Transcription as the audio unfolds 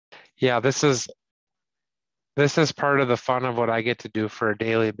Yeah, this is part of the fun of what I get to do for a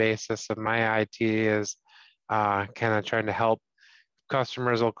daily basis. And my IT is kind of trying to help.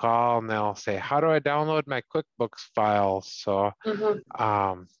 Customers will call and they'll say, "How do I download my QuickBooks files?" So Mhm.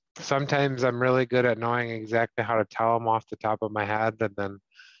 um, sometimes I'm really good at knowing exactly how to tell them off the top of my head, and then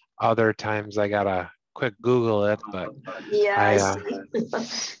other times I gotta quick Google it. But Yeah, I I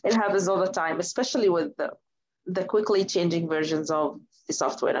see. It happens all the time, especially with the quickly changing versions of the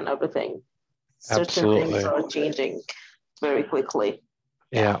software and everything. Certain things absolutely, are changing very quickly.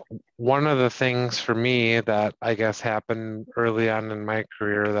 Yeah. yeah. One of the things for me that I guess happened early on in my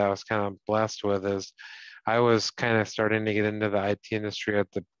career that I was kind of blessed with is I was kind of starting to get into the IT industry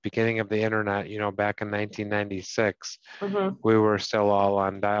at the beginning of the internet, back in 1996. Hmm. We were still all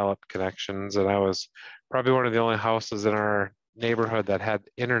on dial-up connections, and I was probably one of the only houses in our neighborhood that had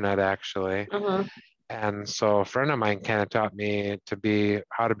internet actually. Hmm. And so a friend of mine kind of taught me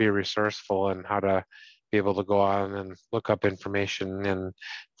how to be resourceful and how to be able to go on and look up information and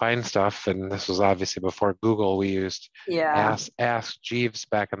find stuff. And this was obviously before Google. We used Yeah. Ask Jeeves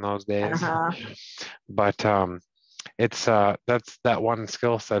back in those days. Uh-huh. But it's that's that one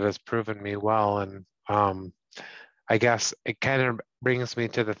skill set has proven me well. And I guess it kind of brings me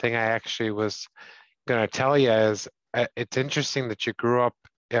to the thing I actually was going to tell you is it's interesting that you grew up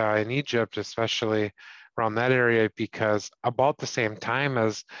in Egypt, especially around that area, because about the same time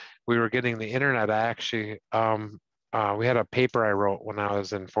as we were getting the internet, I actually we had a paper I wrote when I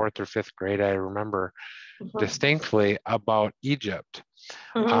was in fourth or fifth grade. I remember Hmm. distinctly about Egypt,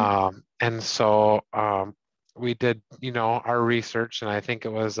 Hmm. and so we did, our research, and I think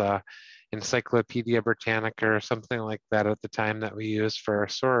it was Encyclopedia Britannica or something like that at the time that we used for our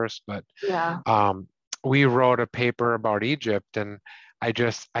source, but Yeah. um, we wrote a paper about Egypt, and I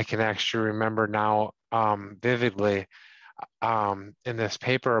can actually remember now vividly in this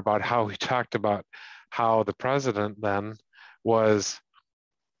paper about how we talked about how the president then was,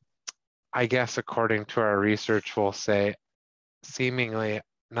 I guess, according to our research, we'll say, seemingly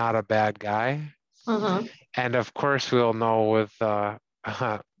not a bad guy. Hmm. And of course, we'll know with the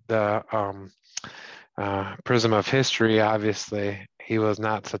prism of history, obviously, he was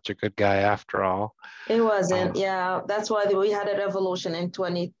not such a good guy after all. It wasn't. Um, Yeah. That's why we had a revolution in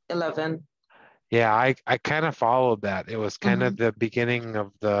 2011. Yeah, I kind of followed that. It was kind of Hmm. the beginning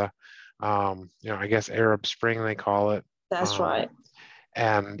of the, I guess Arab Spring they call it. That's Um, right.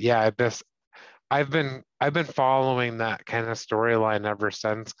 and yeah, I've been following that kind of storyline ever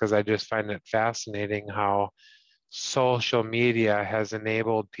since because I just find it fascinating how social media has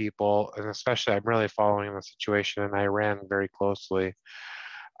enabled people, and especially I'm really following the situation in Iran very closely.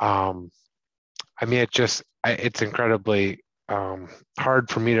 Um, I mean, it's incredibly hard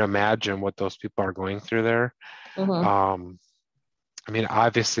for me to imagine what those people are going through there. Hmm. Um, I mean,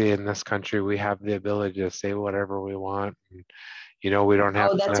 obviously, in this country, we have the ability to say whatever we want. And, we don't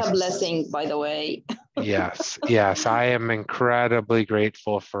have Oh, to that's a necessarily. blessing, by the way. Yes, yes, I am incredibly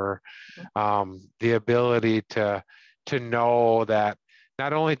grateful for the ability to know that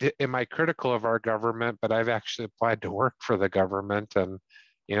not only am I critical of our government, but I've actually applied to work for the government, and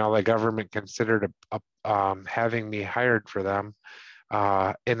the government considered having me hired for them.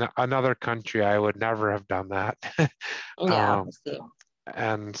 In another country, I would never have done that. Yeah. I um, see.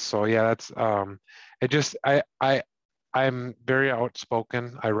 and so yeah, that's it just I'm very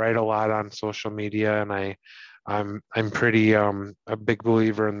outspoken. I write a lot on social media, and I'm pretty a big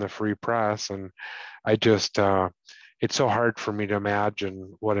believer in the free press, and I just it's so hard for me to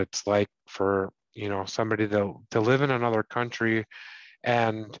imagine what it's like for somebody to live in another country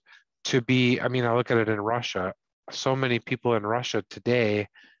and to be, I mean, I look at it in Russia. So many people in Russia today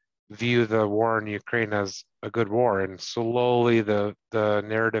view the war in Ukraine as a good war, and slowly the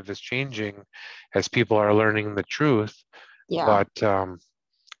narrative is changing as people are learning the truth. Yeah. But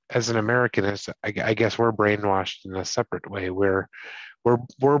as an American, I guess we're brainwashed in a separate way. We're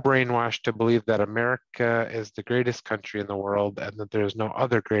brainwashed to believe that America is the greatest country in the world and that there's no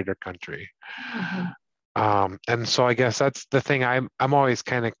other greater country. Hmm. And so I guess that's the thing I'm always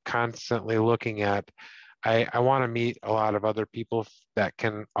kind of constantly looking at. I want to meet a lot of other people that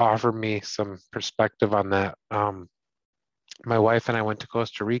can offer me some perspective on that. My wife and I went to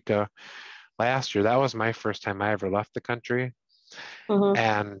Costa Rica last year. That was my first time I ever left the country. Hmm.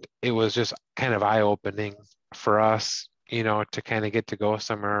 And it was just kind of eye-opening for us, to kind of get to go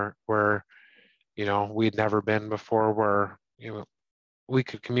somewhere where, we'd never been before, where, we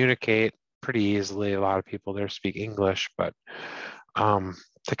could communicate pretty easily. A lot of people there speak English, but um,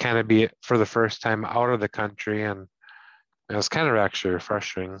 to kind of be for the first time out of the country, and it was kind of actually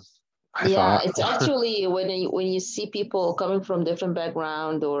refreshing. I Yeah, thought. it's actually when you see people coming from different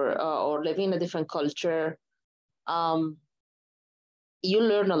background or living in a different culture, um, you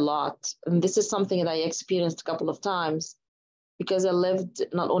learn a lot. And this is something that I experienced a couple of times because I lived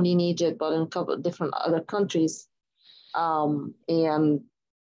not only in Egypt but in a couple of different other countries. And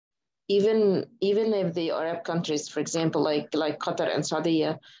even if the Arab countries, for example, like Qatar and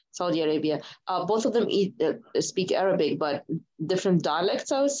Saudi Arabia, both of them speak Arabic, but different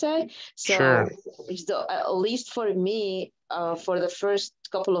dialects, I would say. Sure. So, at least for me, for the first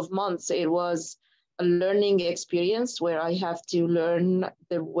couple of months, it was a learning experience where I have to learn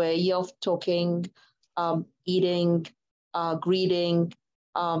the way of talking, eating, greeting,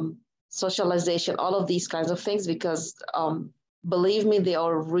 um, socialization, all of these kinds of things, because believe me, they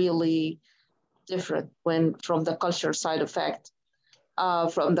are really different when from the culture side effect.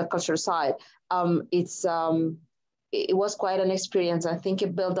 From the culture side, it's it was quite an experience. I think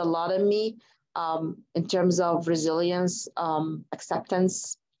it built a lot in me in terms of resilience,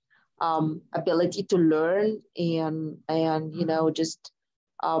 acceptance, ability to learn, and just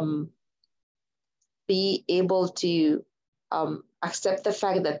um, be able to accept the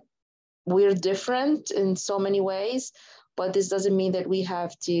fact that we're different in so many ways, but this doesn't mean that we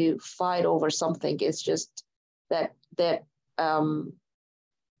have to fight over something. It's just that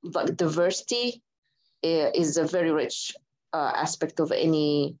like diversity is a very rich aspect of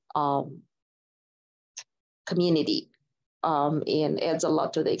any community, and adds a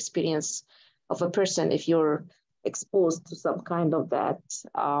lot to the experience of a person if you're exposed to some kind of that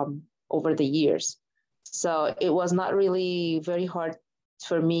over the years. So it was not really very hard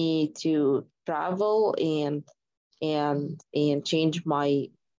for me to travel and change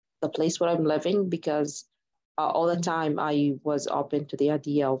the place where I'm living, because all the time I was open to the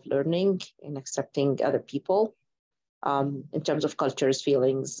idea of learning and accepting other people, in terms of cultures,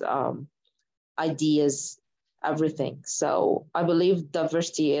 feelings, ideas, everything. So I believe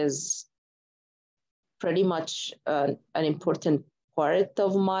diversity is pretty much an important part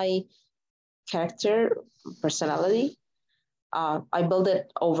of my character, personality. I built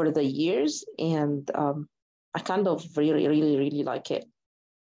it over the years, and I kind of really, really, really like it.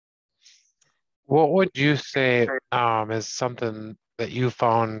 What would you say is something that you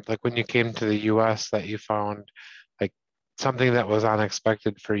found, like when you came to the US, that you found like something that was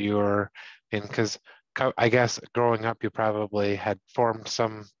unexpected for you, or and because I guess growing up you probably had formed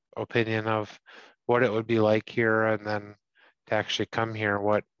some opinion of what it would be like here, and then to actually come here,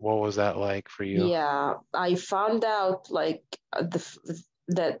 what was that like for you? Yeah, I found out like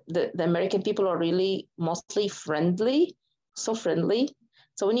that the American people are really mostly friendly, so friendly.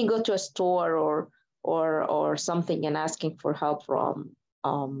 So when you go to a store or something and asking for help from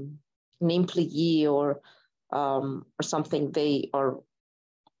an employee or something, they are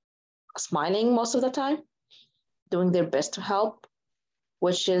smiling most of the time, doing their best to help,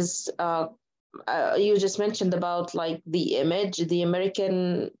 which is you just mentioned about like the image of the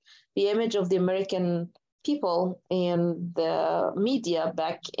American people and the media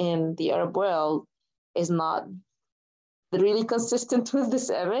back in the Arab world is not really consistent with this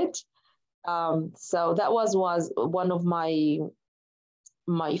image. So that was one of my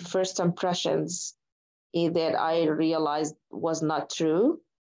first impressions, that I realized was not true,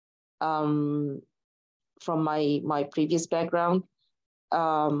 um, from my previous background.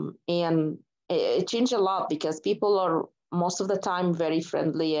 And it changed a lot because people are most of the time very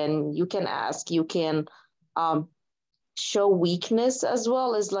friendly, and you can ask, you can um, show weakness as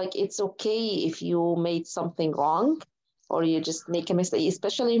well as, like, it's okay if you made something wrong or you just make a mistake,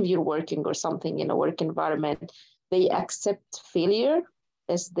 especially if you're working or something in a work environment. They accept failure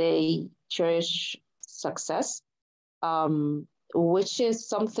as they cherish success, which is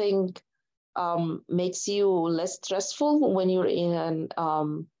something makes you less stressful when you're in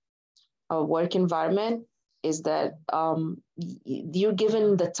a work environment, is that you're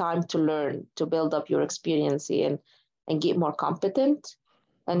given the time to learn, to build up your experience and get more competent.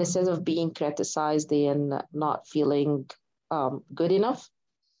 And instead of being criticized and not feeling good enough.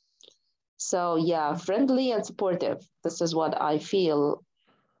 So, yeah, friendly and supportive. This is what I feel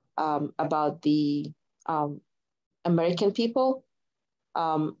about the um, American people.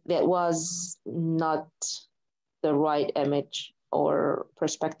 That was not the right image or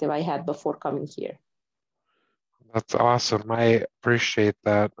perspective I had before coming here. That's awesome. I appreciate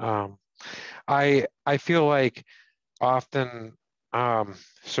that. I feel like often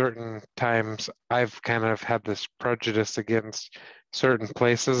certain times I've kind of had this prejudice against certain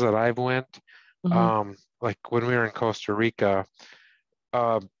places that I've went. Mm-hmm. Like when we were in Costa Rica,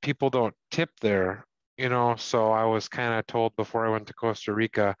 people don't tip there, so I was kind of told before I went to Costa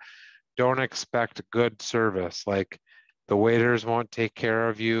Rica, don't expect good service. Like the waiters won't take care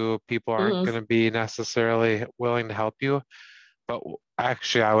of you. People aren't Mm-hmm. going to be necessarily willing to help you. But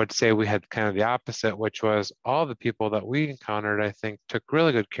actually, I would say we had kind of the opposite, which was all the people that we encountered, I think, took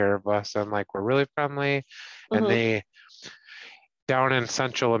really good care of us and like were really friendly. And Mm-hmm. they, down in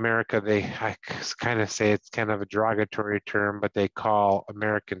Central America, I kind of say it's kind of a derogatory term, but they call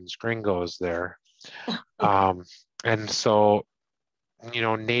Americans gringos there. Um, and so,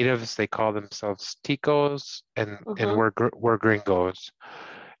 natives, they call themselves ticos, and Mm-hmm. we're gringos.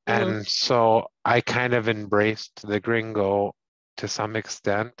 Mm-hmm. And so I kind of embraced the gringo to some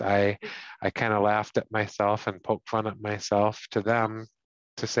extent. I kind of laughed at myself and poked fun at myself to them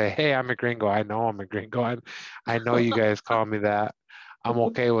to say, hey, I'm a gringo. I know I'm a gringo. I know you guys call me that. I'm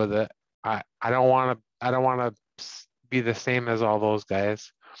okay with it. I don't want to be the same as all those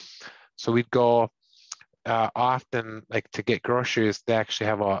guys. So we'd go often like to get groceries. They actually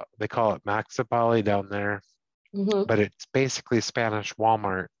have they call it Maxipali down there, Mm-hmm. but it's basically Spanish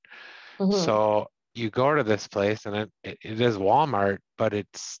Walmart. Mm-hmm. So you go to this place and it is Walmart, but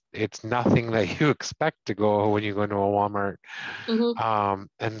it's nothing that you expect to go when you go into a Walmart. Mm-hmm.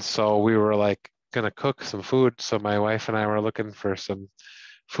 And so we were like gonna cook some food. So my wife and I were looking for some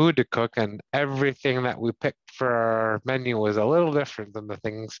food to cook, and everything that we picked for our menu was a little different than the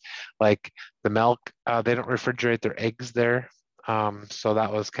things like the milk. They don't refrigerate their eggs there. So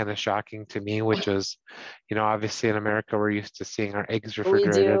that was kind of shocking to me, which is, obviously in America, we're used to seeing our eggs We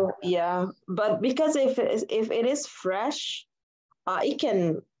refrigerated. do, yeah. But because if it is fresh, it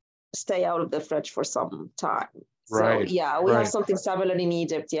can stay out of the fridge for some time. So Right, yeah, we have right. something similar in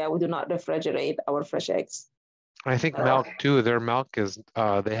Egypt. Yeah, we do not refrigerate our fresh eggs I think at all. milk too, their milk is,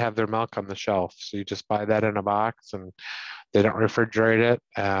 they have their milk on the shelf. So you just buy that in a box and they don't refrigerate it.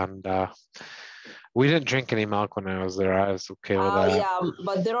 And we didn't drink any milk when I was there. I was okay with that. Yeah,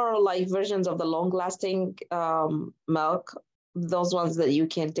 but there are like versions of the long-lasting milk. Those ones that you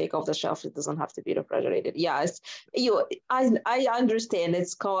can take off the shelf. It doesn't have to be refrigerated. Yeah, I understand.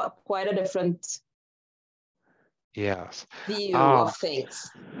 It's quite a different Yes. view of Um,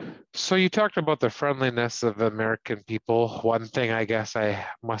 things. so you talked about the friendliness of American people. One thing I guess I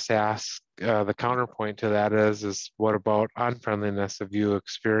must ask, the counterpoint to that is what about unfriendliness? Have you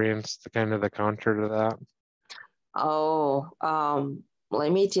experienced the kind of the counter to that? Oh,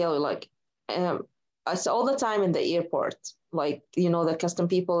 let me tell you, like, I saw all the time in the airport, like, the custom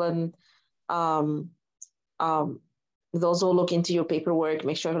people and um, um, those who look into your paperwork,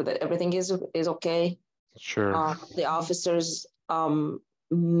 make sure that everything is okay. Sure. The officers,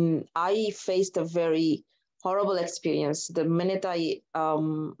 I faced a very horrible experience the minute I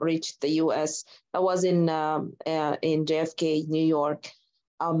reached the U.S. I was in JFK, New York.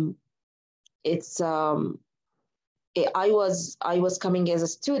 Um, it's I was coming as a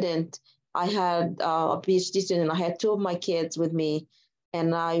student. I had a PhD student. I had two of my kids with me,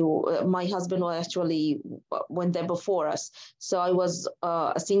 and my husband was actually went there before us. So I was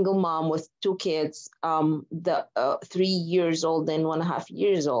a single mom with two kids, the 3 years old and 1.5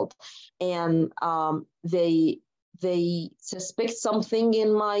 years old, and they suspect something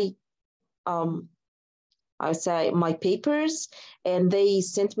in my um, I would say my papers, and they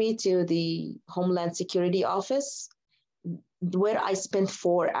sent me to the Homeland Security office where I spent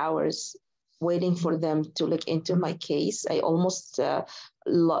 4 hours waiting for them to look into my case. I almost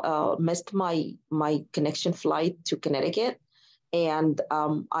missed my connection flight to Connecticut, and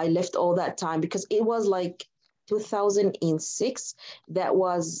I left all that time because it was like 2006. That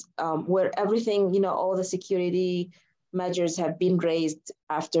was where everything, all the security measures have been raised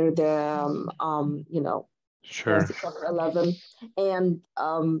after the Sure. September 11, and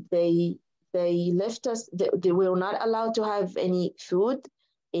they left us. They were not allowed to have any food,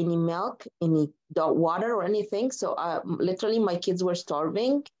 any milk, any water or anything. So literally, my kids were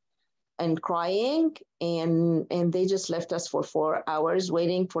starving and crying, and they just left us for 4 hours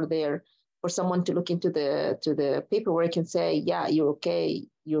waiting for someone to look into the paperwork and say, yeah, you're okay,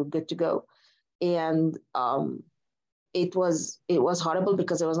 you're good to go. And it was horrible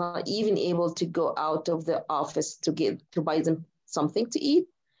because I was not even able to go out of the office to buy them something to eat.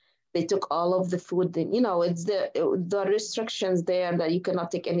 They took all of the food. It's the restrictions there that you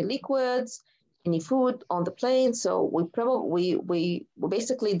cannot take any liquids, any food on the plane. So we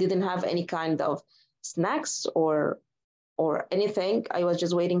basically didn't have any kind of snacks or anything. I was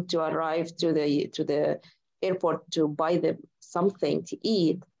just waiting to arrive to the airport to buy them something to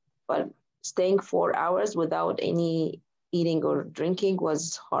eat, but staying 4 hours without any eating or drinking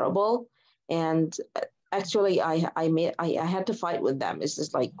was horrible. And actually, I had to fight with them. It's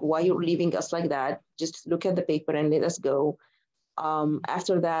just like, why are you leaving us like that? Just look at the paper and let us go.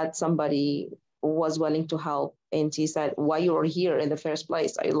 After that, somebody was willing to help, and she said, "Why you were here in the first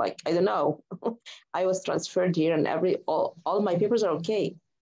place?" I don't know. I was transferred here, and all my papers are okay.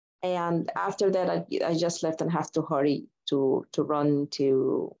 And after that, I just left and have to hurry to run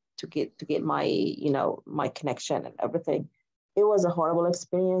to get my my connection and everything. It was a horrible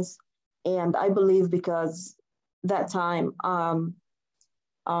experience, and I believe because that time I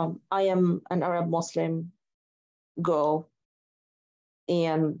am an Arab Muslim girl,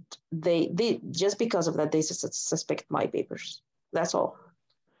 and they just because of that they suspect my papers. That's all.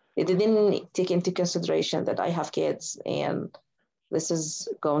 They didn't take into consideration that I have kids and this is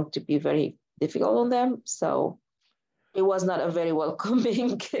going to be very difficult on them. So it was not a very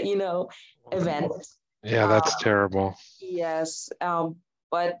welcoming, event. Yeah, that's Um, terrible. yes,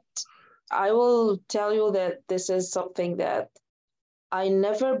 but I will tell you that this is something that I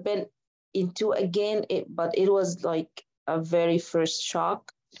never been into again. But it was like a very first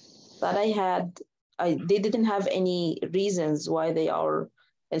shock that I had. They didn't have any reasons why they are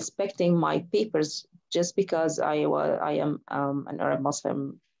inspecting my papers just because I am an Arab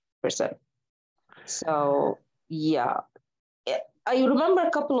Muslim person. So yeah, I remember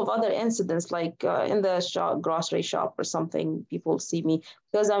a couple of other incidents, like in the grocery shop or something. People see me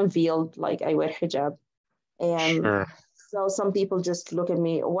because I'm veiled, like I wear hijab, and Sure, so some people just look at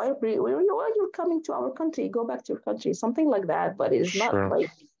me. Why are you coming to our country? Go back to your country, something like that. But it's not sure. like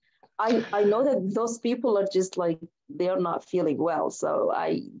I know that those people are just like they are not feeling well, so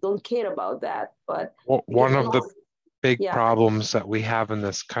I don't care about that. But because One of the big yeah, problems that we have in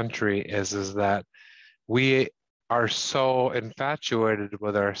this country is that we are so infatuated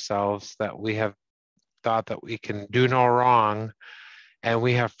with ourselves that we have thought that we can do no wrong, and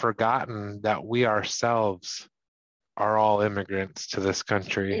we have forgotten that we ourselves are all immigrants to this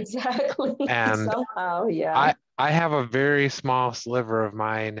country. exactly. And Somehow, yeah. I have a very small sliver of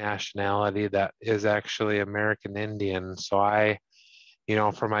my nationality that is actually American Indian. So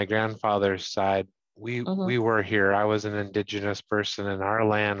from my grandfather's side, we Mm-hmm. were here. I was an indigenous person, and our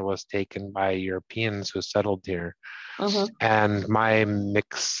land was taken by Europeans who settled here. Mm-hmm. And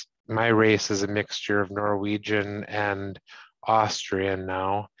my race is a mixture of Norwegian and Austrian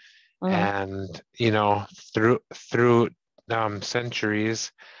now. Mm-hmm. And through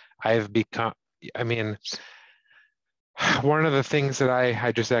centuries, I've become. I mean, one of the things that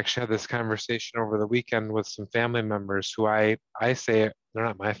I just actually had this conversation over the weekend with some family members who I say they're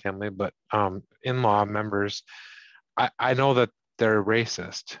not my family, but in-law members. I know that they're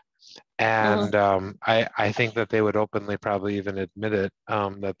racist, Mm-hmm. and I think that they would openly probably even admit it,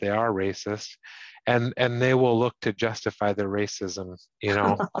 that they are racist, and they will look to justify their racism,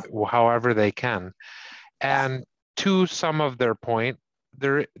 however they can. Yeah. And to some of their point,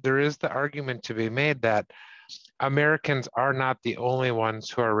 there is the argument to be made that Americans are not the only ones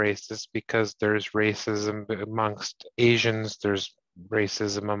who are racist, because there's racism amongst Asians, there's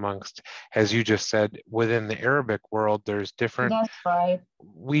racism amongst, as you just said, within the Arabic world, there's different. That's right. I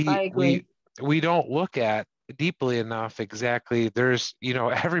We we agree. we don't look at deeply enough exactly. There's,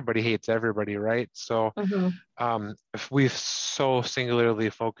 everybody hates everybody, right? So Mm-hmm. if we've so singularly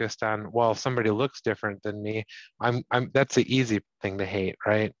focused on, well, if somebody looks different than me, I'm that's the easy thing to hate,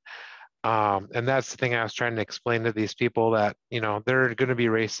 right? And that's the thing I was trying to explain to these people, that, they're going to be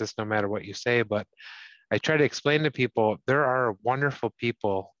racist no matter what you say. But I try to explain to people there are wonderful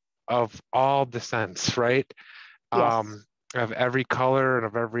people of all descents, right? Yes. Um, of every color and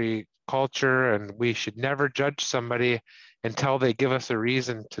of every culture. And we should never judge somebody until they give us a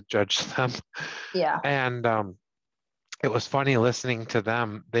reason to judge them. Yeah. And it was funny listening to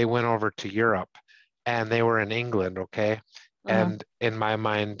them. They went over to Europe and they were in England, okay? Mm-hmm. And in my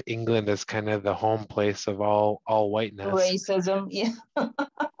mind, England is kind of the home place of all whiteness. Racism. Yeah.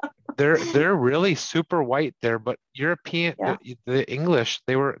 They're really super white there, but European, Yeah. the English,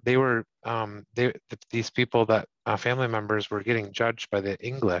 these people, that family members, were getting judged by the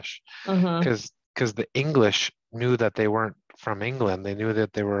English, Mm-hmm. because the English knew that they weren't from England. They knew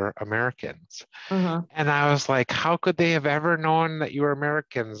that they were Americans. Mm-hmm. And I was like, how could they have ever known that you were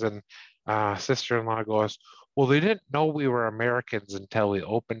Americans? And sister-in-law goes, well, they didn't know we were Americans until we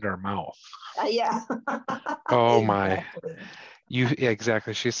opened our mouth. Yeah. Oh my, Exactly. yeah,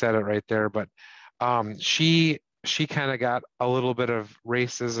 exactly. She said it right there. But she kind of got a little bit of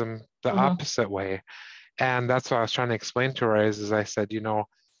racism the Mm-hmm. opposite way. And that's what I was trying to explain to her, is I said,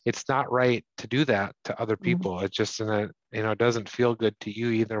 it's not right to do that to other Mm-hmm. people. It's just it doesn't feel good to you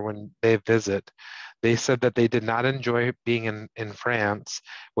either when they visit. They said that they did not enjoy being in France,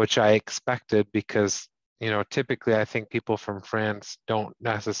 which I expected, because, typically I think people from France don't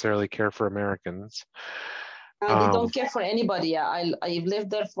necessarily care for Americans. They don't care for anybody. Yeah, I've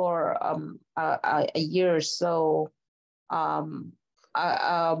lived there for a year or so. Um,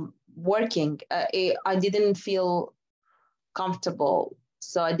 Working, I didn't feel comfortable,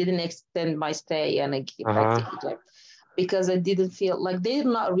 so I didn't extend my stay and I came back to Egypt because I didn't feel like they're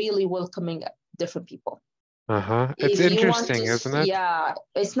not really welcoming different people. It's If you want interesting, to, isn't it? yeah,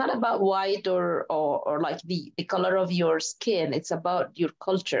 it's not about white or like the color of your skin. It's about your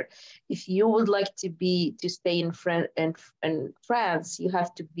culture. If you would like to stay in France, you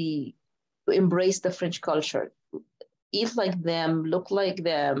have to embrace the French culture, eat like them, look like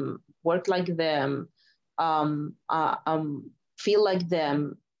them, work like them, um, uh, um, feel like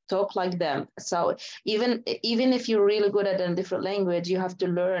them, talk like them. So even if you're really good at a different language, you have to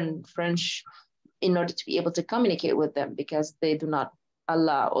learn French in order to be able to communicate with them because they do not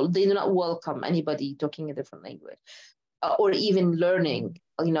allow or they do not welcome anybody talking a different language or even learning,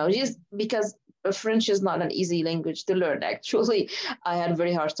 just because French is not an easy language to learn. Actually, I had a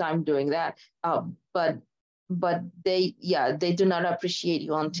very hard time doing that. But they do not appreciate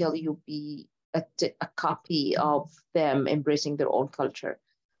you until you be a copy of them embracing their own culture.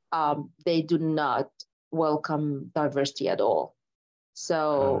 They do not welcome diversity at all.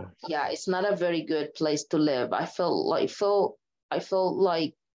 So yeah, it's not a very good place to live. I feel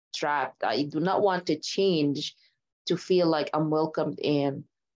like trapped. I do not want to change to feel like I'm welcomed in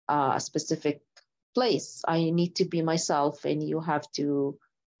a specific place. I need to be myself, and you have to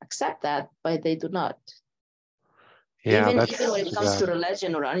accept that, but they do not. Yeah, Even when that's it too comes to bad.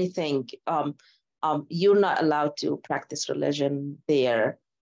 religion or anything, you're not allowed to practice religion there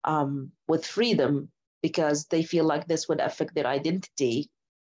with freedom because they feel like this would affect their identity,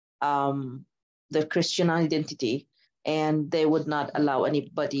 um, their Christian identity, and they would not allow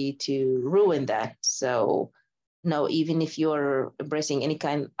anybody to ruin that. So, no, even if you're embracing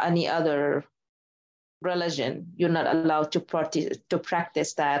any other religion, you're not allowed to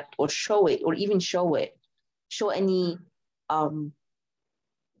practice that or show it or even show any um,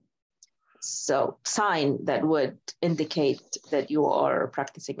 sign that would indicate that you are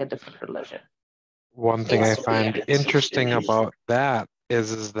practicing a different religion. One thing I It's weird. find interesting about that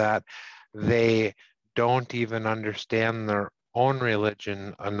is that they don't even understand their own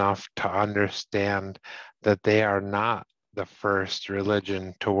religion enough to understand that they are not the first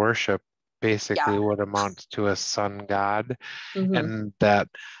religion to worship Yeah. basically what amounts to a sun god, Mm-hmm. and that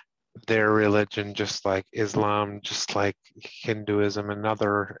their religion, just like Islam, just like Hinduism and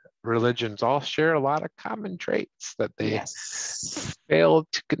other religions, all share a lot of common traits that they Yes. fail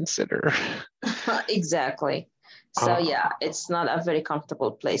to consider. Exactly. So Uh, yeah, it's not a very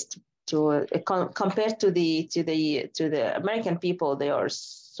comfortable place to compared to the American people. They are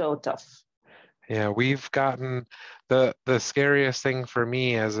so tough. yeah, we've gotten the scariest thing for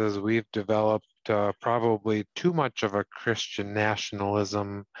me is we've developed probably too much of a Christian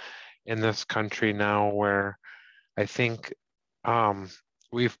nationalism in this country now, where I think um,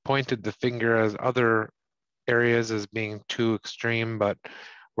 we've pointed the finger as other areas as being too extreme, but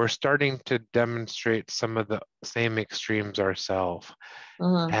we're starting to demonstrate some of the same extremes ourselves.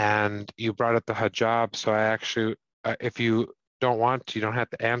 Mm-hmm. And you brought up the hijab, so I actually, if you don't want to, you don't have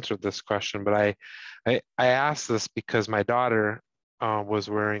to answer this question, but I asked this because my daughter was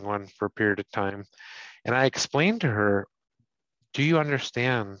wearing one for a period of time, and I explained to her, "Do you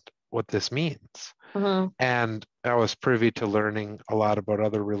understand what this means?" Mm-hmm. And I was privy to learning a lot about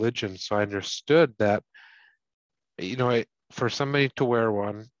other religions, so I understood that, for somebody to wear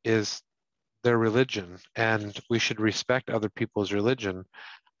one is their religion, and we should respect other people's religion,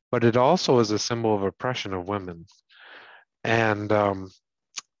 but it also is a symbol of oppression of women. And,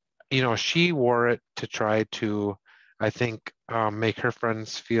 she wore it to try to, I think, make her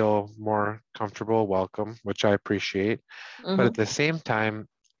friends feel more comfortable, welcome, which I appreciate. But at Mm-hmm. the same time,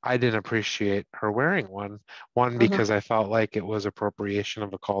 I didn't appreciate her wearing one. One, Mm-hmm. because I felt like it was appropriation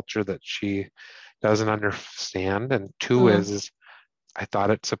of a culture that she doesn't understand. And two Mm-hmm. is I thought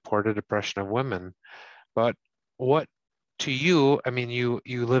it supported oppression of women. But what to you, I mean,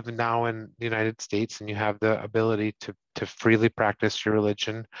 you live now in the United States and you have the ability to freely practice your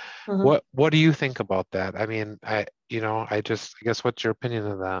religion. Mm-hmm. What do you think about that? I mean, I guess what's your opinion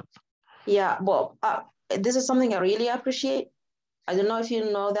of that? Yeah. Well, this is something I really appreciate. I don't know if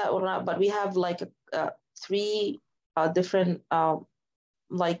you know that or not, but we have like three different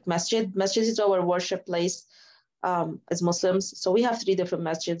like masjid. Masjid is our worship place as Muslims. So we have three different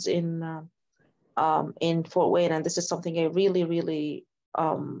masjids in Fort Wayne, and this is something I really, really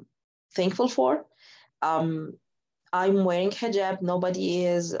thankful for. Um, I'm wearing hijab. Nobody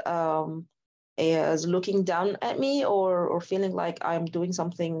is looking down at me or feeling like I'm doing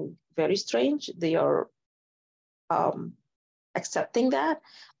something very strange. They are accepting that.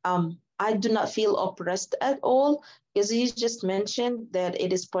 I do not feel oppressed at all, because you just mentioned that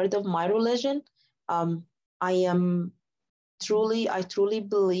it is part of my religion. I am I truly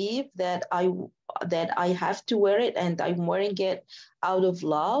believe that I have to wear it, and I'm wearing it out of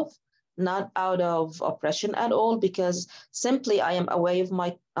love, not out of oppression at all, because simply I am away of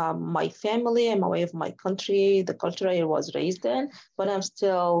my family, I'm away of my country, the culture I was raised in, but I'm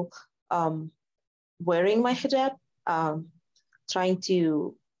still um, wearing my hijab, um, trying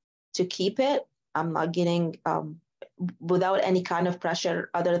to keep it. I'm not getting without any kind of pressure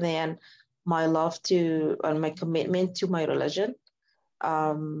other than my love to and my commitment to my religion.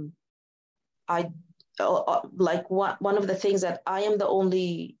 Um, I like one of the things that I am the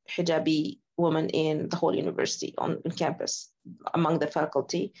only hijabi woman in the whole university on campus among the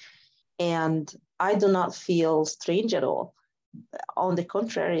faculty, and I do not feel strange at all. On the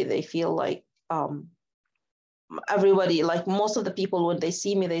contrary, they feel like everybody, like most of the people, when they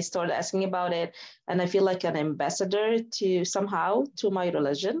see me, they start asking about it, and I feel like an ambassador to somehow to my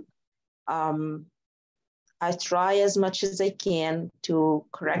religion. um, I try as much as I can to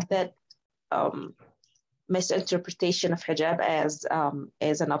correct that um, misinterpretation of hijab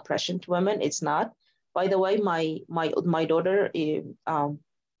as an oppression to women. It's not. By the way, my daughter,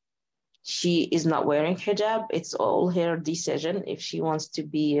 she is not wearing hijab. It's all her decision. If she wants to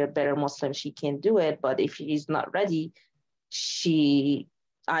be a better Muslim, she can do it. But if she's not ready, she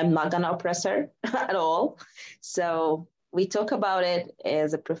I'm not gonna oppress her at all. So we talk about it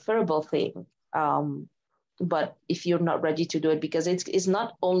as a preferable thing. But if you're not ready to do it, because it's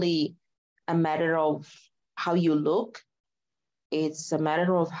not only a matter of how you look, it's a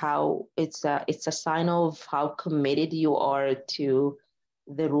matter of how it's a sign of how committed you are to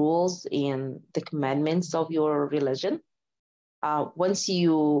the rules and the commandments of your religion. Once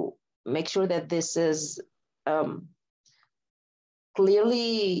you make sure that this is um,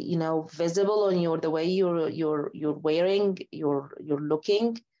 clearly, visible on the way you're wearing, you're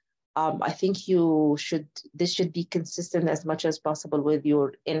looking, I think this should be consistent as much as possible with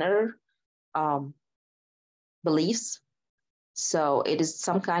your inner um, beliefs. So it is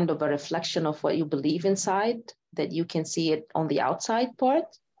some kind of a reflection of what you believe inside, that you can see it on the outside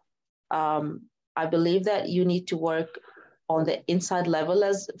part. I believe that you need to work on the inside level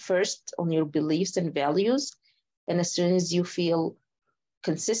as first, on your beliefs and values. And as soon as you feel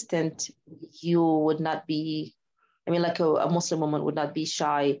consistent, you would not be, I mean, like a Muslim woman would not be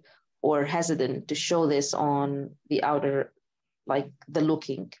shy or hesitant to show this on the outer, like the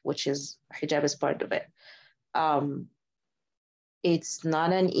looking, which is hijab is part of it. It's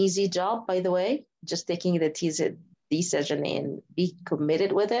not an easy job, by the way, just taking the decision and be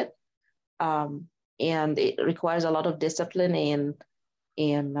committed with it. And it requires a lot of discipline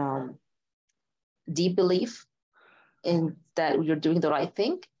and deep belief in that you're doing the right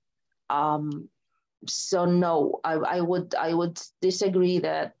thing. So no, I would disagree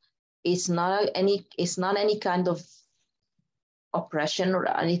that it's not any kind of oppression or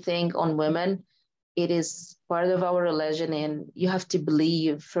anything on women. It is part of our religion, and you have to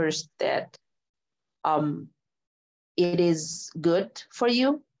believe first that um, it is good for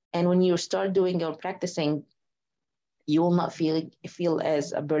you. And when you start doing or practicing, you will not feel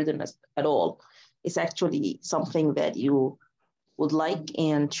as a burden at all. It's actually something that you would like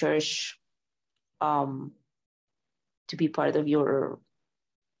and cherish um, to be part of your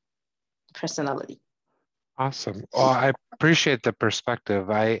personality. Awesome. Well, I appreciate the perspective.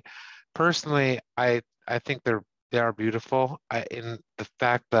 I personally, I think they are beautiful. In the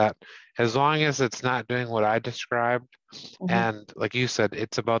fact that as long as it's not doing what I described, Mm-hmm. and like you said,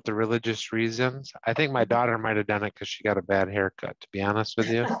 it's about the religious reasons. I think my daughter might have done it because she got a bad haircut, to be honest with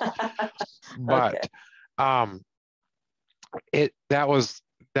you. But Okay. um, that was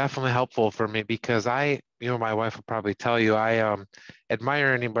definitely helpful for me because my wife will probably tell you, I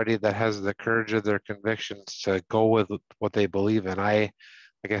admire anybody that has the courage of their convictions to go with what they believe in. Like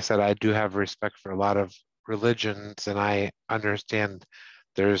I said, I do have respect for a lot of religions, and I understand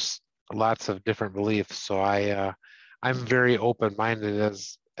there's lots of different beliefs. So I'm very open-minded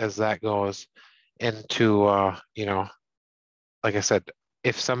as that goes into like I said,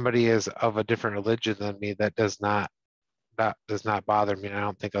 if somebody is of a different religion than me, that does not bother me. I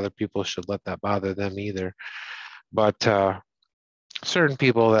don't think other people should let that bother them either. But certain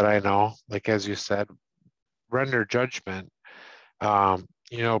people that I know, like as you said, render judgment,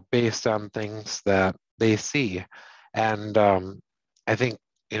 based on things that they see. And I think,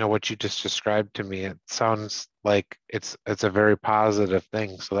 what you just described to me, it sounds like it's a very positive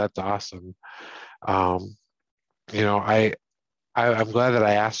thing. So that's awesome. Um, I I'm glad that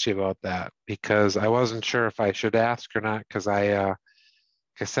I asked you about that because I wasn't sure if I should ask or not because like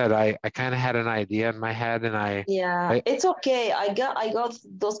I said, I kind of had an idea in my head and Yeah, I it's okay. I got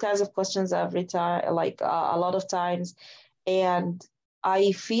those kinds of questions every time, like a lot of times, and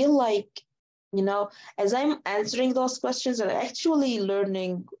I feel like, as I'm answering those questions, I'm actually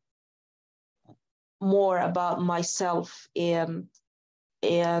learning more about myself and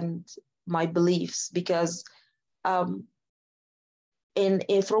my beliefs because um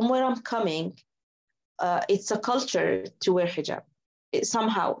from where I'm coming, it's a culture to wear hijab.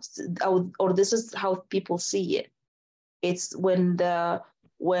 Somehow, or this is how people see it. It's when the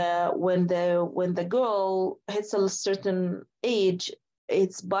girl hits a certain age,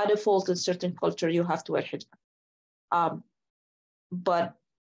 it's by default in certain culture you have to wear hijab. Um, but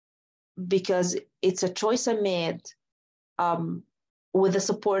because it's a choice I made, um, with the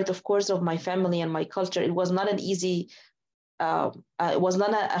support, of course, of my family and my culture, it was not an easy. It was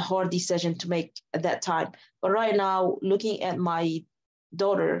not a hard decision to make at that time. But right now, looking at my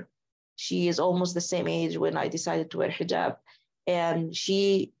daughter, she is almost the same age when I decided to wear hijab, and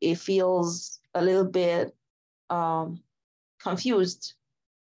it feels a little bit um, confused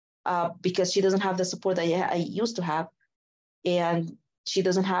because she doesn't have the support that I used to have, and she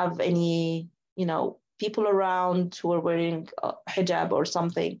doesn't have any, people around who are wearing hijab or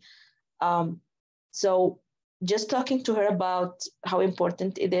something. Um, so just talking to her about how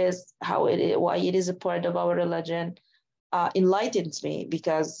important it is, why it is a part of our religion, enlightens me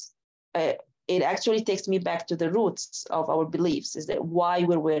because uh, it actually takes me back to the roots of our beliefs. Is that why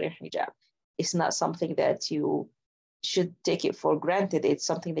we're wearing hijab? It's not something that you should take it for granted. It's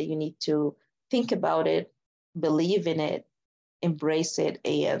something that you need to think about it, believe in it, embrace it,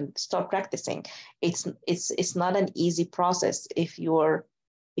 and start practicing. It's not an easy process if you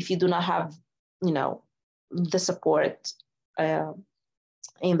do not have, the support uh,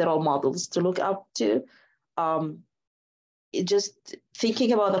 and the role models to look up to. Um, just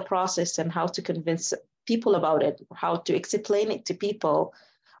thinking about the process and how to convince people about it, how to explain it to people,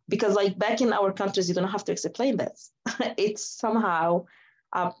 because like back in our countries, you don't have to explain this. It's somehow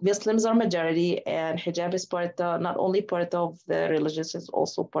Muslims are majority, and hijab is not only part of the religious, it's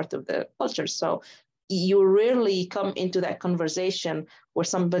also part of the culture. So you rarely come into that conversation where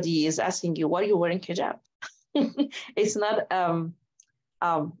somebody is asking you, why are you wearing hijab? It's not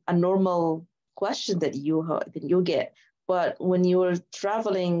a normal question that you get. But when you're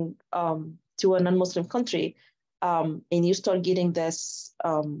traveling to a non-Muslim country, and you start getting this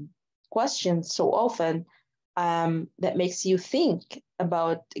question so often, that makes you think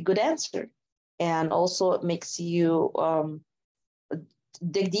about a good answer, and also it makes you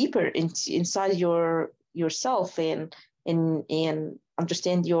dig deeper inside yourself and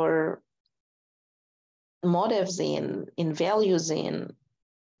understand your motives and values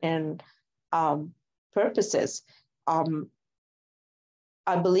and um, purposes. Um,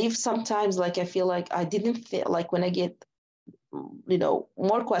 I believe sometimes, like I feel like I didn't feel like when I get,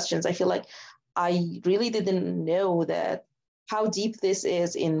 more questions, I feel like I really didn't know that how deep this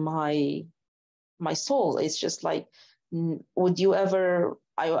is in my soul. It's just like, would you ever?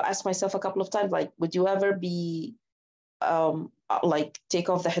 I asked myself a couple of times, like, would you ever be like take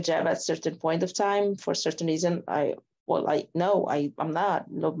off the hijab at a certain point of time for a certain reason? No, I'm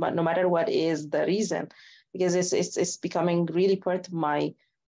not. No matter what is the reason, because it's becoming really part of my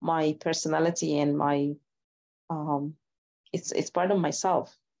personality and my um it's part of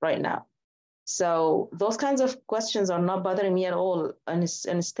myself right now. So those kinds of questions are not bothering me at all, and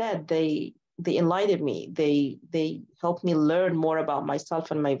instead they enlighten me. They help me learn more about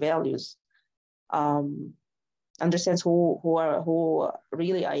myself and my values. Um, Understands who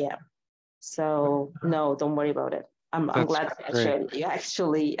really I am. So no, don't worry about it. I'm that's glad great. that you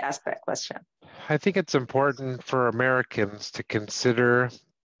actually asked that question. I think it's important for Americans to consider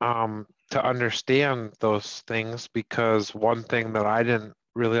to understand those things because one thing that I didn't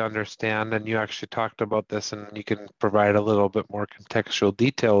really understand, and you actually talked about this, and you can provide a little bit more contextual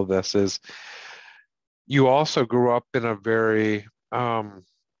detail of this, is you also grew up in a very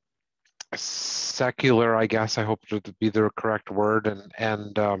secular, I guess I hope to be the correct word,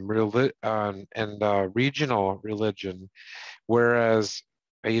 and regional religion, whereas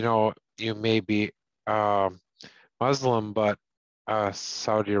you may be um, Muslim, but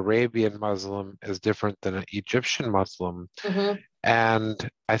Saudi Arabian Muslim is different than an Egyptian Muslim. Mm-hmm. And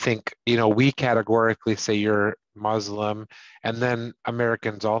I think, we categorically say you're Muslim, and then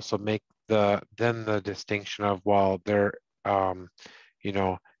Americans also make the distinction of, well, they're, you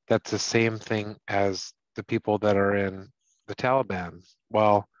know, that's the same thing as the people that are in the Taliban.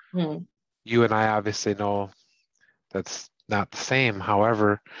 Well, Mm-hmm. you and I obviously know that's not the same.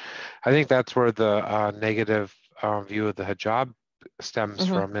 However, I think that's where the negative view of the hijab stems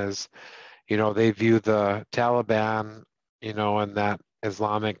Mm-hmm. from is, they view the Taliban, and that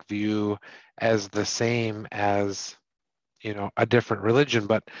Islamic view as the same as, a different religion.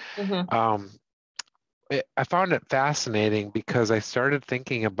 But Mm-hmm. um, I found it fascinating because I started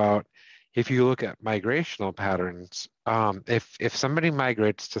thinking about if you look at migrational patterns, if somebody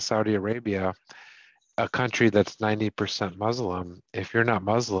migrates to Saudi Arabia, a country that's 90% Muslim, if you're not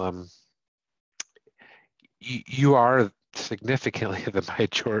Muslim, you are significantly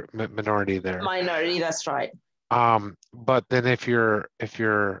the minority there. Minority, that's right. But then if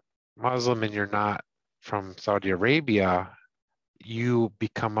you're Muslim and you're not from Saudi Arabia, you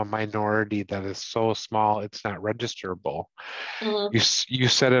become a minority that is so small it's not registerable. Mm-hmm. You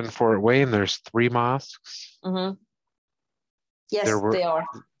said in Fort Wayne there's 3 mosques. Mm-hmm. There Yes, were they are.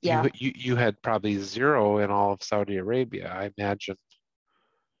 Yeah. you had probably zero in all of Saudi Arabia, I imagine.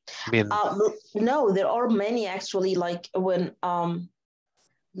 I mean, No, there are many actually. Like when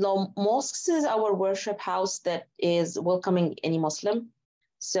no, mosques is our worship house that is welcoming any Muslim.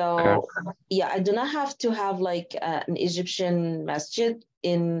 okay. So yeah, I do not have to have like an Egyptian masjid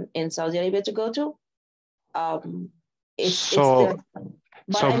in Saudi Arabia to go to. Um, it's So different,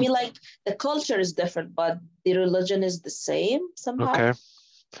 but I so mean like the culture is different, but the religion is the same somehow. okay.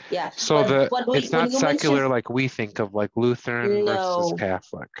 Yeah, So but the what we it's when not you mention secular like we think of, like Lutheran versus no,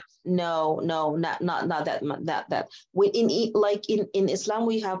 Catholic. no, not that that we like in Islam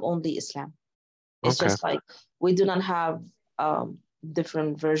we have only Islam. It's Okay. just like we do not have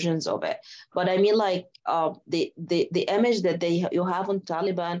different versions of it. But I mean, like the image that you have on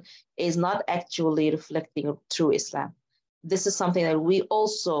Taliban is not actually reflecting true Islam. This is something that we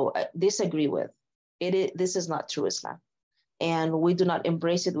also disagree with. This is not true Islam, and we do not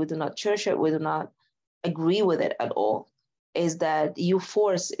embrace it. We do not cherish it. We do not agree with it at all. Is that you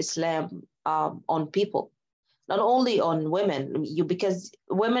force Islam on people, not only on women, because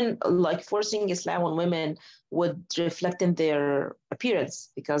women, like forcing Islam on women would reflect in their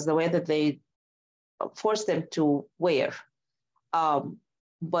appearance because the way that they force them to wear, um,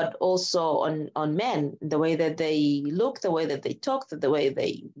 but also on men, the way that they look, the way that they talk, the way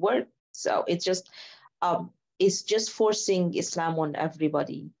they work. So it's just forcing Islam on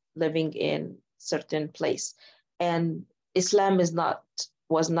everybody living in certain place, and Islam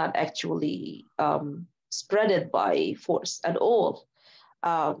was not actually spreaded by force at all.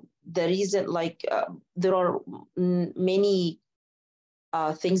 The reason, like, there are many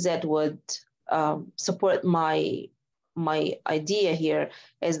things that would support my idea here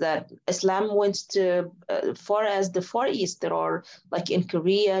is that Islam went to far as the Far East. There are like in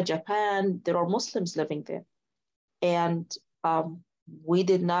Korea, Japan, there are Muslims living there, and um, we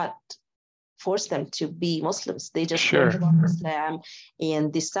did not force them to be Muslims. They just learned Sure. about Islam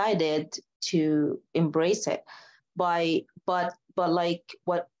and decided to embrace it. But like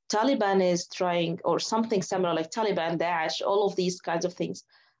what Taliban is trying, or something similar like Taliban, Daesh, all of these kinds of things,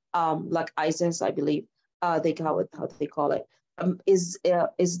 like ISIS, I believe, they how they call it, is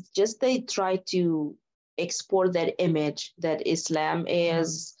just they try to export that image that Islam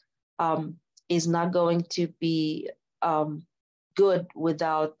um, is not going to be good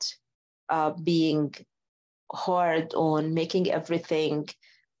without being hard on making everything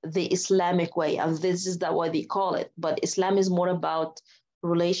the Islamic way, and this is the way they call it. But Islam is more about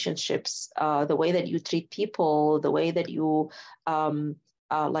relationships, the way that you treat people, the way that you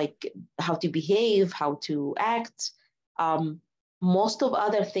like how to behave, how to act. Um, Most of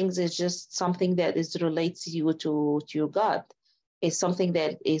other things is just something that is relates you to your God. It's something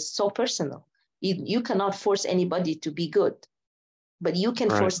that is so personal. You cannot force anybody to be good, but you can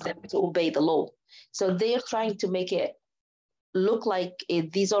Right. force them to obey the law. So they're trying to make it look like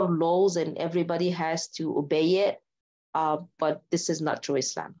these are laws and everybody has to obey it. But this is not true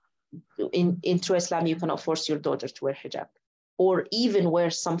Islam. In true Islam, you cannot force your daughter to wear hijab or even wear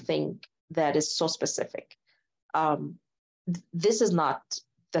something that is so specific. Um, this is not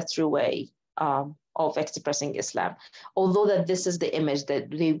the true way of expressing Islam. Although that this is the image that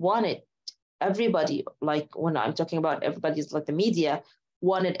they wanted everybody, like when I'm talking about everybody's like the media,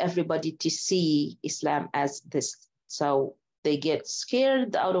 wanted everybody to see Islam as this. So they get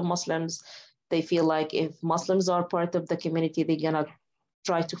scared out of Muslims. They feel like if Muslims are part of the community, they're gonna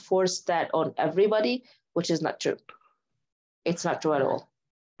try to force that on everybody, which is not true. It's not true at all.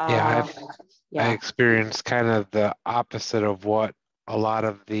 Yeah, Uh, I yeah. experienced kind of the opposite of what a lot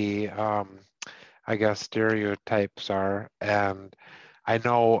of the I guess stereotypes are, and I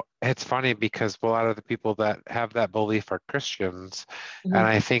know it's funny because a lot of the people that have that belief are Christians, and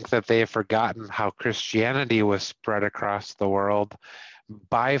Mhm. I think that they have forgotten how Christianity was spread across the world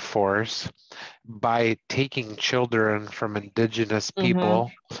by force, by taking children from indigenous Mhm.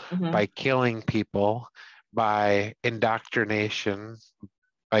 people, by Mhm. killing people, by indoctrination,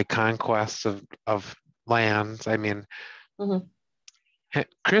 by conquest of lands. I mean, Mhm.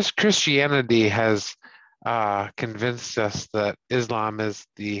 Christianity has convinced us that Islam is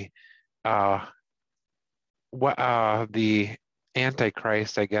uh, the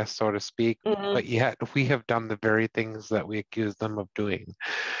Antichrist, I guess, so to speak. But Mhm. yet we have done the very things that we accuse them of doing.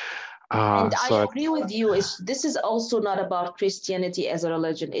 And I So agree with you. This is also not about Christianity as a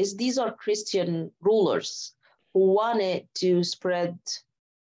religion. These are Christian rulers who wanted to spread.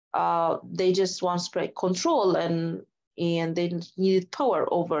 They just want to spread control, and they needed power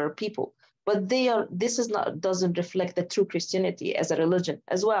over people. But they are. This is not doesn't reflect the true Christianity as a religion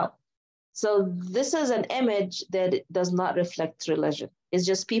as well. So this is an image that does not reflect religion. It's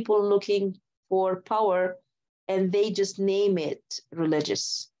just people looking for power, and they just name it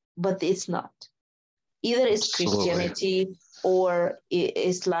religious, but it's not. Either it's absolutely. Christianity or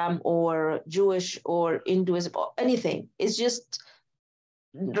Islam or Jewish or Hinduism or anything. It's just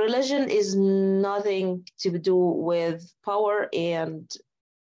religion is nothing to do with power and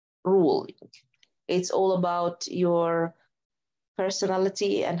ruling. It's all about your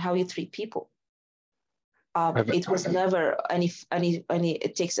personality and how you treat people. I've, It was never any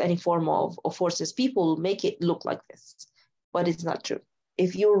it takes any form of forces. People make it look like this, but it's not true.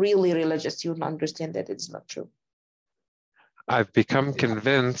 If you're really religious, you'll understand that it's not true. I've become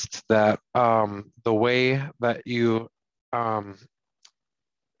convinced that the way that you um,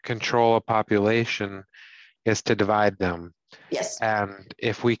 control a population is to divide them. Yes. And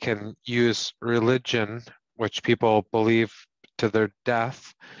if we can use religion, which people believe to their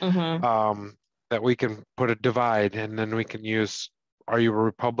death, Mm-hmm. that we can put a divide, and then we can use, are you a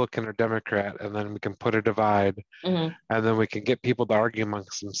Republican or Democrat? And then we can put a divide, Mm-hmm. and then we can get people to argue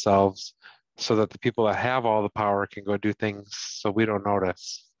amongst themselves so that the people that have all the power can go do things so we don't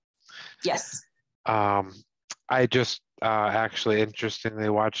notice. Yes. Um, I just actually interestingly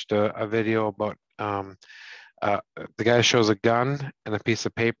watched a video about the guy shows a gun and a piece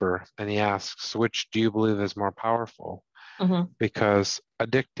of paper, and he asks, which do you believe is more powerful? Mm-hmm. Because a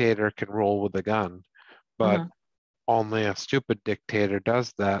dictator can rule with a gun, but Mm-hmm. only a stupid dictator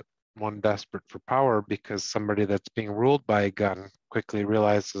does that, one desperate for power, because somebody that's being ruled by a gun quickly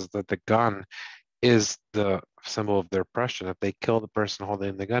realizes that the gun is the symbol of their oppression. If they kill the person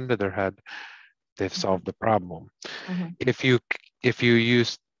holding the gun to their head, they've solved the problem. Mm-hmm. If you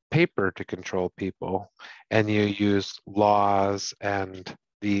use paper to control people, and you use laws and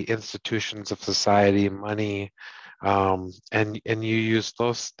the institutions of society, money, and you use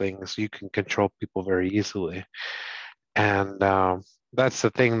those things, you can control people very easily. And that's the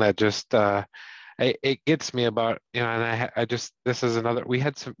thing that just it gets me about, and I just, this is another, we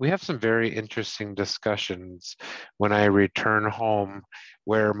have some very interesting discussions when I return home,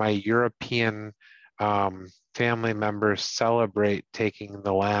 where my European family members celebrate taking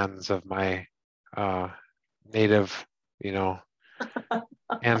the lands of my uh, native, you know,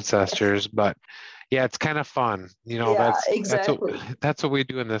 ancestors. But yeah, it's kind of fun. Yeah, That's what exactly. that's what we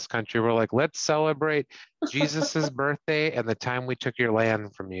do in this country. We're like, let's celebrate Jesus's birthday and the time we took your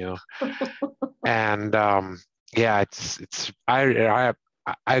land from you. And yeah, it's I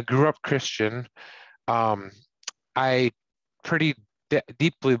grew up Christian. Um, I pretty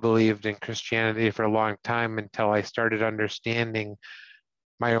deeply believed in Christianity for a long time until I started understanding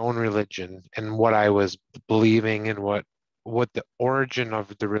my own religion and what I was believing, and what the origin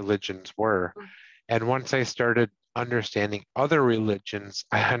of the religions were. And once I started understanding other religions,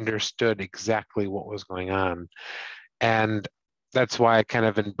 I understood exactly what was going on. And that's why I kind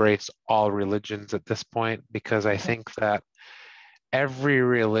of embrace all religions at this point, because I think that every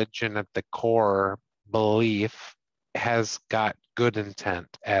religion at the core belief has got good intent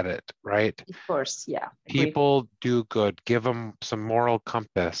at it, right? Of course, yeah, agree. People do good, give them some moral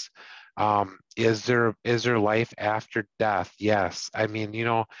compass. Is there life after death? Yes. I mean,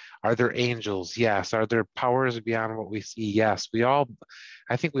 are there angels? Yes. Are there powers beyond what we see? Yes.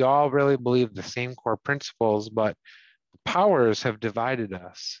 I think we all really believe the same core principles, but powers have divided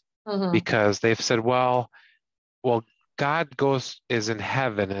us Mm-hmm. because they've said, well, God is in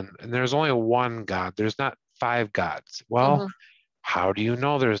heaven, and there's only one God. There's not five gods. Well, Mm-hmm. how do you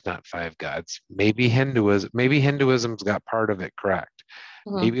know there's not five gods? Maybe Hinduism's got part of it correct.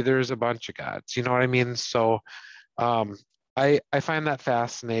 Mm-hmm. Maybe there's a bunch of gods. You know what I mean? So um, I find that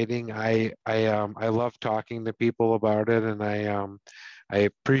fascinating. I love talking to people about it, and I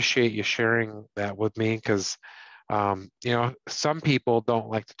appreciate you sharing that with me because you know, some people don't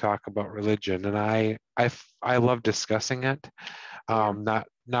like to talk about religion, and I love discussing it. Yeah,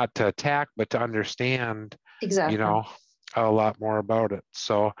 Not to attack, but to understand, you exactly. know, a lot more about it.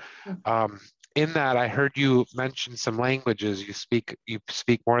 So, um, in that, I heard you mention some languages. You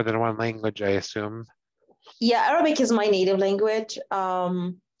speak more than one language, I assume. Yeah, Arabic is my native language.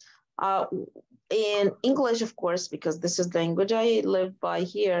 Uh, in English, of course, because this is the language I live by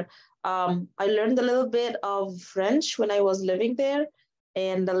here. I learned a little bit of French when I was living there,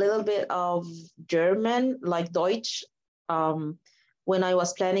 and a little bit of German, like Deutsch, when I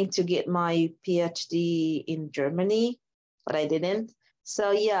was planning to get my PhD in Germany, but I didn't.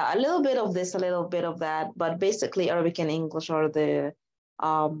 So yeah, a little bit of this, a little bit of that, but basically Arabic and English are the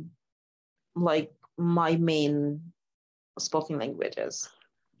um, like my main spoken languages.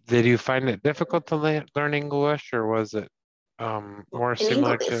 Did you find it difficult to learn English, or was it more In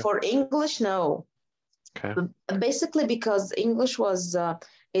similar English, to? for English, no. Okay. Basically, because English was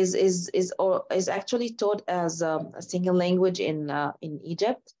is actually taught as a single language in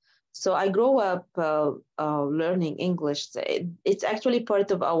Egypt. So I grew up learning English. It's actually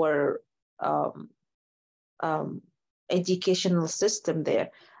part of our um, um, educational system there.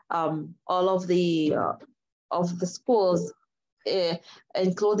 All of the schools, uh,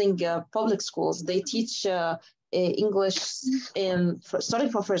 including public schools, they teach English starting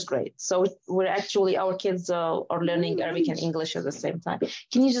from first grade. So we're actually our kids are learning Arabic and English at the same time.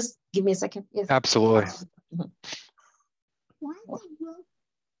 Can you just give me a second? Yes. Absolutely. Mhm.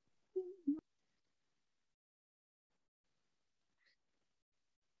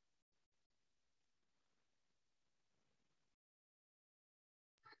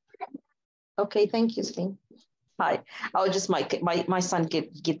 Okay, thank you, Steve. Hi. I was just my son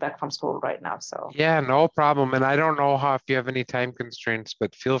get back from school right now. So Yeah, no problem. And I don't know how if you have any time constraints,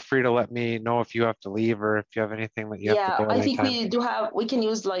 but feel free to let me know if you have to leave or if you have anything that you have to yeah, go at I any think time. we can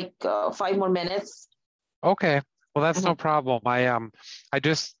use like 5 more minutes. Okay. Well, that's no Mhm. problem.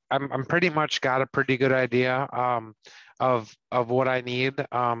 I'm pretty much got a pretty good idea of what I need.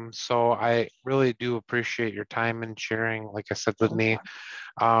 So I really do appreciate your time and sharing, like I said, with me.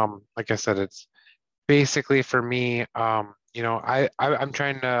 Like I said, it's basically for me, you know, I'm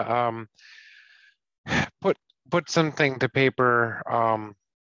trying to put put something to paper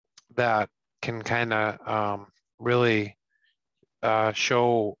that can kind of really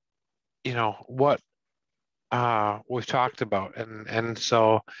show, you know, what we've talked about, and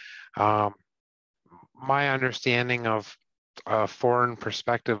so um, my understanding of a foreign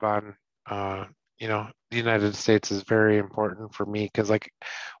perspective on you know, the United States is very important for me because like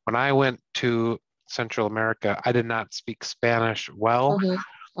when I went to Central America, I did not speak Spanish well, Mhm.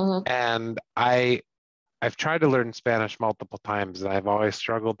 Mhm. and I've tried to learn Spanish multiple times, and I've always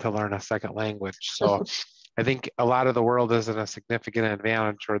struggled to learn a second language. So I think a lot of the world is in a significant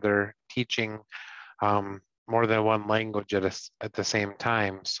advantage where they're teaching more than one language at the same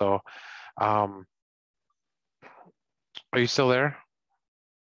time. So, um, are you still there?